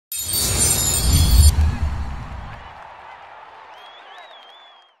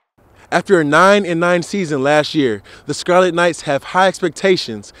After a 9-9 season last year, the Scarlet Knights have high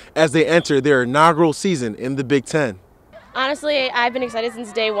expectations as they enter their inaugural season in the Big Ten. Honestly, I've been excited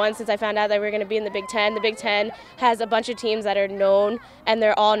since day one, since I found out that we were going to be in the Big Ten. The Big Ten has a bunch of teams that are known, and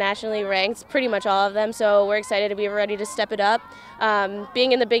they're all nationally ranked, pretty much all of them, so we're excited to be ready to step it up.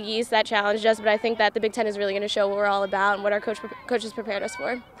 Being in the Big East, that challenged us, but I think that the Big Ten is really going to show what we're all about and what our coaches prepared us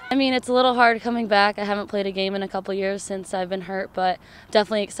for. I mean, it's a little hard coming back. I haven't played a game in a couple years since I've been hurt, but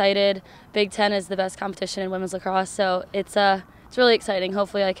definitely excited. Big Ten is the best competition in women's lacrosse, so it's really exciting.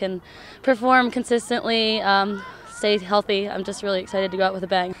 Hopefully I can perform consistently, stay healthy. I'm just really excited to go out with a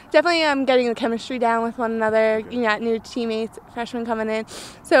bang. Definitely getting the chemistry down with one another. You got new teammates, freshmen coming in.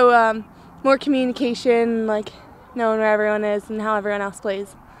 So more communication, like knowing where everyone is and how everyone else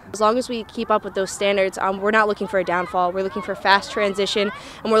plays. As long as we keep up with those standards, we're not looking for a downfall. We're looking for fast transition,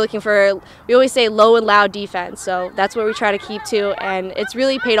 and we're looking for, we always say, low and loud defense. So that's what we try to keep to, and it's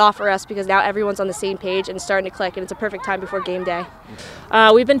really paid off for us because now everyone's on the same page and starting to click, and it's a perfect time before game day.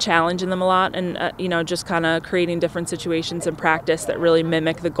 We've been challenging them a lot, and just kind of creating different situations in practice that really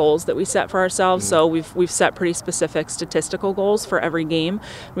mimic the goals that we set for ourselves. So we've set pretty specific statistical goals for every game.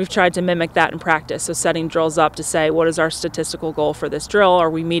 We've tried to mimic that in practice. So setting drills up to say, what is our statistical goal for this drill? Are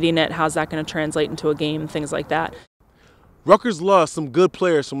we meeting it? How's that going to translate into a game? Things like that. Rutgers lost some good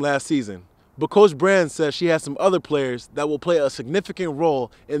players from last season, but Coach Brand says she has some other players that will play a significant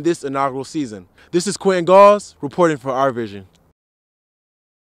role in this inaugural season. This is Quentin Gause reporting for Our Vision.